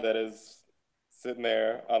crowd that is sitting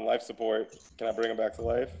there on life support, can I bring them back to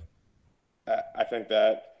life? I think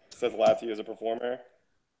that says a lot to you as a performer.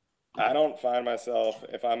 I don't find myself,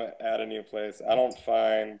 if I'm at a new place, I don't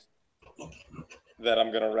find that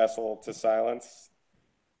I'm going to wrestle to silence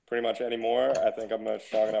pretty much anymore. I think I'm a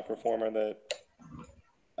strong enough performer that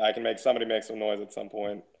I can make somebody make some noise at some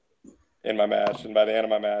point in my match. And by the end of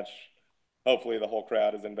my match, hopefully the whole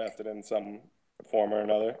crowd is invested in some form or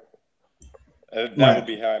another. That would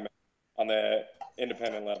be how I'm at on the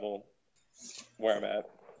independent level where I'm at.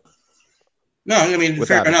 No, I mean,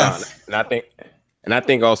 fair enough. And I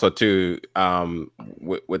think also too,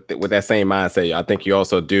 with that same mindset, I think you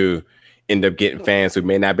also do end up getting fans who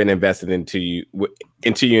may not have been invested into you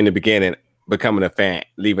in the beginning, becoming a fan,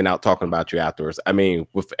 leaving out talking about you afterwards. I mean,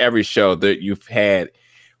 with every show that you've had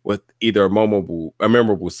with either a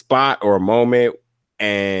memorable spot or a moment,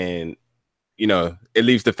 and it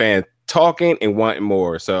leaves the fan talking and wanting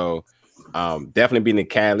more. So definitely being a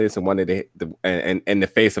catalyst and one of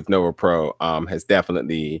the face of Nova Pro has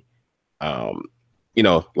definitely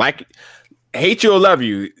like hate you or love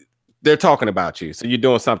you, they're talking about you, so you're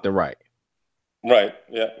doing something right. Right.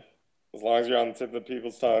 Yeah. As long as you're on the tip of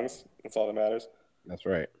people's tongues, that's all that matters. That's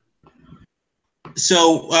right.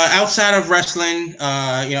 So outside of wrestling,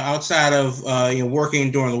 outside of working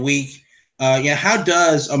during the week, how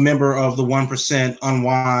does a member of the 1%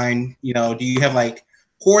 unwind? Do you have like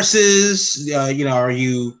horses? Are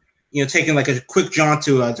you taking like a quick jaunt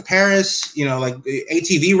to Paris? Like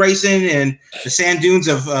ATV racing and the sand dunes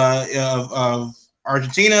of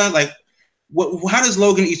Argentina. Like, how does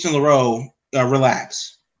Logan Easton LaRoe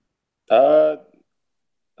relax?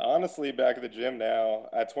 Honestly, back at the gym now.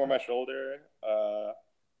 I tore my shoulder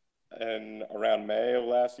in around May of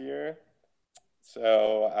last year.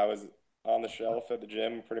 So I was on the shelf at the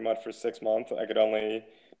gym pretty much for 6 months. I could only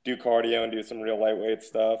do cardio and do some real lightweight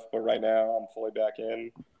stuff. But right now I'm fully back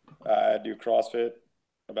in. I do CrossFit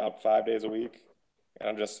about 5 days a week. And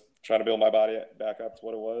I'm just trying to build my body back up to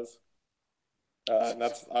what it was. And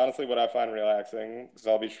that's honestly what I find relaxing, because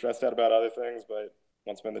I'll be stressed out about other things. But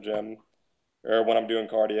once I'm in the gym or when I'm doing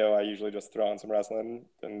cardio, I usually just throw on some wrestling,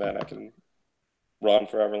 and then I can run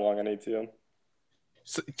for however long I need to.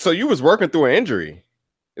 So you was working through an injury,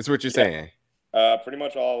 is what you're saying? Pretty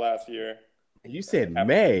much all last year. You said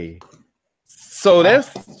May. So that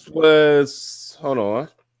was, hold on.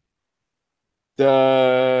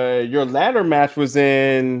 Your ladder match was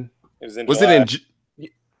in. It was July. It in?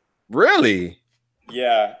 Really?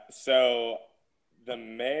 Yeah. So the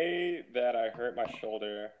May that I hurt my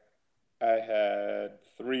shoulder, I had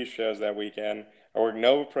 3 shows that weekend. I worked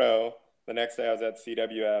Nova Pro. The next day I was at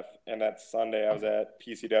CWF, and that Sunday I was at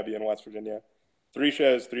PCW in West Virginia. 3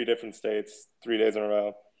 shows, 3 different states, 3 days in a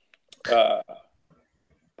row.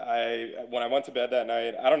 when I went to bed that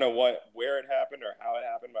night, I don't know where it happened or how it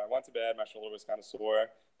happened, but I went to bed, my shoulder was kind of sore.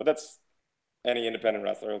 But that's any independent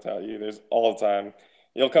wrestler will tell you. There's all the time.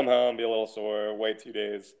 You'll come home, be a little sore, wait 2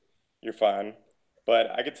 days, you're fine.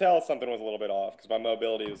 But I could tell something was a little bit off because my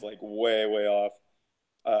mobility was like way, way off.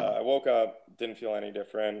 I woke up, didn't feel any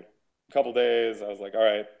different. A couple days, I was like, all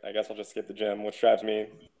right, I guess I'll just skip the gym, which drives me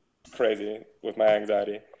crazy with my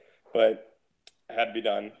anxiety. But it had to be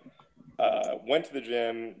done. Went to the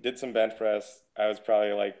gym, did some bench press. I was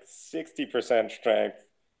probably like 60% strength,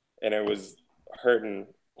 and it was hurting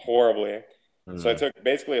horribly. So I took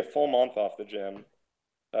basically a full month off the gym.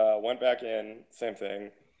 Went back in, same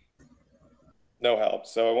thing. No help.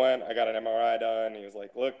 So I got an MRI done. He was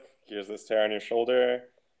like, look, here's this tear on your shoulder.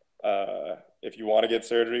 If you want to get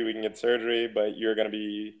surgery, we can get surgery, but you're going to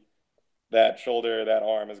be, that shoulder, that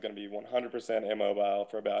arm is going to be 100% immobile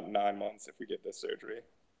for about 9 months if we get this surgery.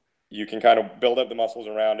 You can kind of build up the muscles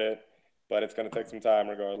around it, but it's going to take some time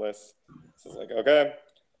regardless. So I was like, okay.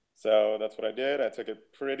 So that's what I did. I took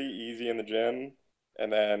it pretty easy in the gym.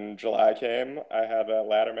 And then July came. I had that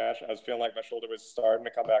ladder match. I was feeling like my shoulder was starting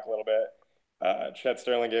to come back a little bit. Chet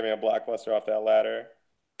Sterling gave me a blockbuster off that ladder.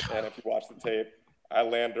 And if you watch the tape, I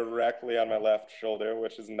land directly on my left shoulder,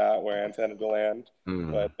 which is not where I intended to land.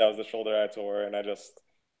 But that was the shoulder I tore. And I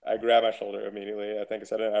grabbed my shoulder immediately. I think I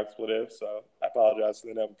said an expletive. So I apologize to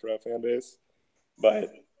the Nova Pro fan base.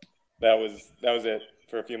 But that was it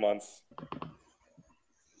for a few months.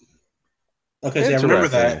 Okay, see, I remember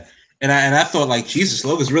that. And I thought, like, Jesus,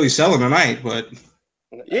 Logan's really selling tonight, but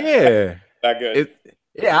yeah, not good.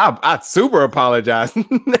 I super apologize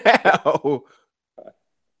now.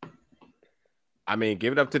 I mean,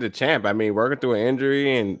 give it up to the champ. I mean, working through an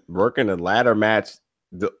injury and working a ladder match,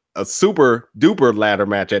 a super duper ladder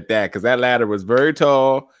match at that, because that ladder was very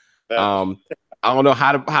tall. I don't know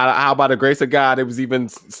how by the grace of God it was even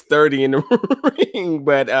sturdy in the ring,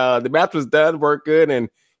 but the match was done, worked good, and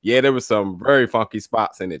yeah, there was some very funky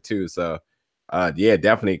spots in it too. So, yeah,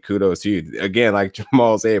 definitely kudos to you. Again, like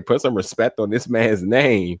Jamal said, put some respect on this man's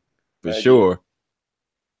name for sure.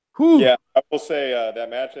 Yeah, I will say that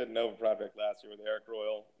match at Nova Project last year with Eric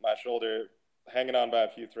Royal, my shoulder hanging on by a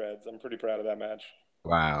few threads. I'm pretty proud of that match.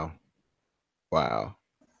 Wow.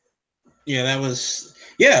 Yeah, that was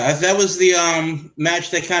the match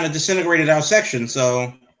that kind of disintegrated our section.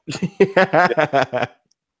 So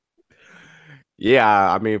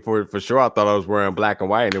yeah, I mean, for sure, I thought I was wearing black and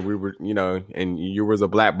white, and we were, and you was a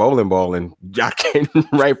black bowling ball, and y'all came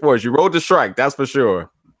right for us. You rolled the strike, that's for sure.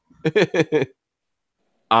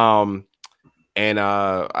 And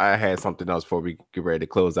I had something else before we get ready to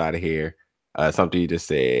close out of here. Something you just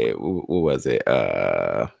said. What was it?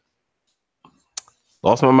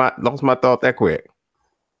 Lost my thought that quick.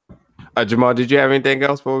 Jamal, did you have anything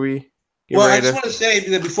else before we? I just want to say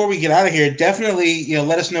that before we get out of here, definitely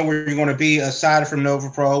let us know where you're going to be aside from Nova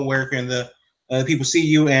Pro. Where can the people see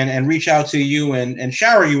you and reach out to you and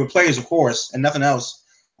shower you with plays, of course, and nothing else.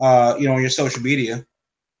 On your social media.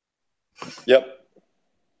 Yep.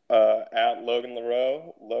 At Logan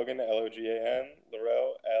Laroux, Logan Logan,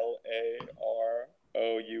 Laroux Laraux.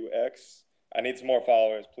 I need some more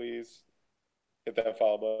followers, please. Hit that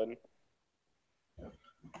follow button.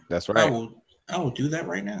 That's right. I will do that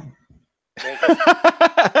right now.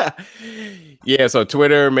 Yeah, so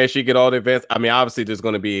Twitter, make sure you get all the events. I mean, obviously, there's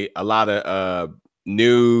going to be a lot of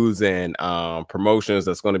news and promotions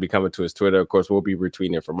that's going to be coming to his Twitter. Of course, we'll be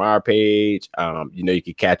retweeting it from our page. You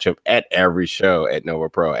can catch him at every show at Nova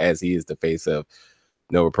Pro, as he is the face of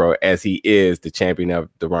Nova Pro, as he is the champion of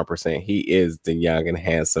the 1%. He is the young and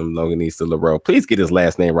handsome Logan Easton Laroux. Please get his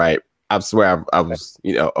last name right. I swear I was,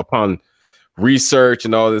 upon research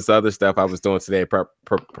and all this other stuff I was doing today,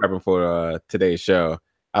 prepping for today's show.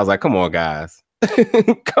 I was like, come on, guys.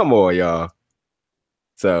 Come on, y'all.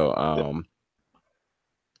 So,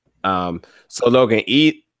 so Logan,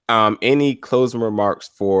 any closing remarks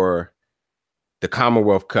for the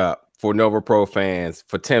Commonwealth Cup, for Nova Pro fans,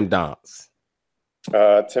 for Tim Donst?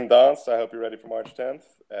 Tim Donst, I hope you're ready for March 10th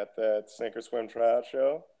at that Sink or Swim tryout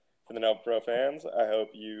show. For the Nova Pro fans, I hope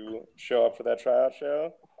you show up for that tryout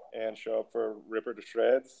show and show up for Ripper to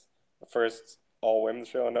Shreds, the first all-women's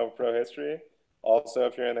show in Nova Pro history. Also,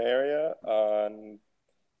 if you're in the area, on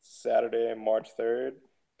Saturday, March 3rd,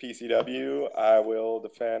 PCW, I will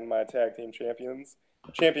defend my tag team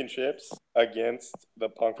championships against the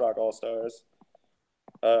Punk Rock All-Stars.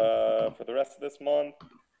 For the rest of this month,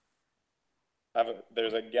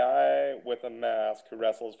 there's a guy with a mask who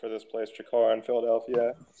wrestles for this place, Chikara in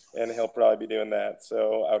Philadelphia, and he'll probably be doing that.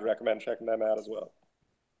 So I would recommend checking them out as well.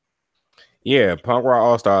 Yeah, Punk Rock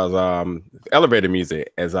All Stars, elevator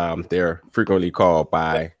music, as they're frequently called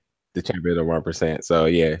by the champion of 1%. So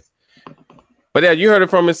yeah. But yeah, you heard it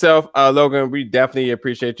from himself, Logan. We definitely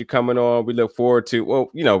appreciate you coming on. We look forward to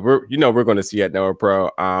we're going to see you at Nova Pro.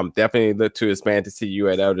 Definitely look to expand to see you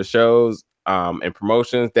at other shows and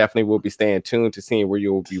promotions. Definitely will be staying tuned to seeing where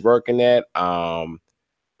you will be working at.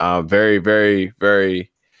 Very, very,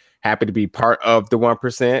 very happy to be part of the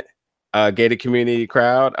 1% gated community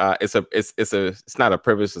crowd. It's not a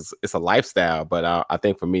privilege, it's a lifestyle, but I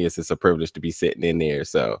think for me it's just a privilege to be sitting in there.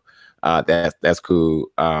 So that's cool.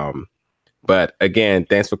 But again,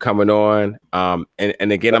 thanks for coming on.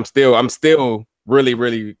 And again, I'm still really,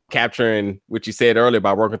 really capturing what you said earlier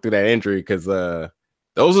about working through that injury, because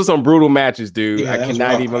those are some brutal matches, dude. Yeah, I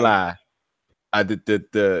cannot even lie.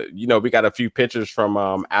 We got a few pictures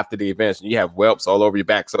from after the events, and you have whelps all over your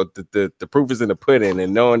back. So the proof is in the pudding,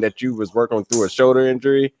 and knowing that you was working through a shoulder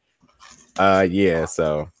injury, yeah.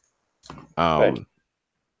 So I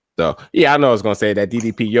know I was gonna say that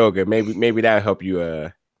DDP yoga, maybe that'll help you.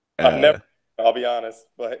 I'll be honest,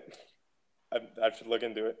 but I should look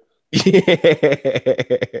into it.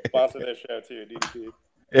 Sponsor this show too, DDP.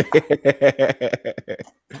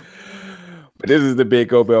 But this is the Big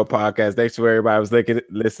Go Bell podcast. Thanks for everybody who's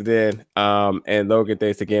listening. And Logan,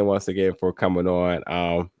 thanks again once again for coming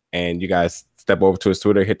on. And you guys step over to his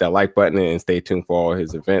Twitter, hit that like button, and stay tuned for all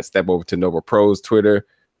his events. Step over to Nova Pro's Twitter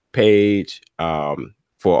page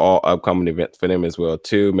for all upcoming events for them as well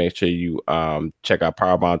too. Make sure you check out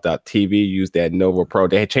Powerbomb.tv. Use that Nova Pro.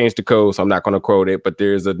 They had changed the code, so I'm not going to quote it, but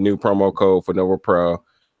there's a new promo code for Nova Pro.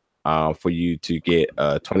 For you to get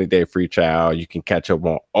a 20-day free trial. You can catch up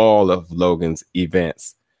on all of Logan's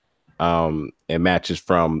events and matches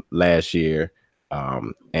from last year.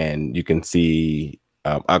 And you can see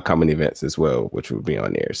upcoming events as well, which will be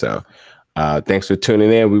on there. So thanks for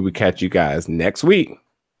tuning in. We will catch you guys next week.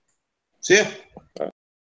 See ya.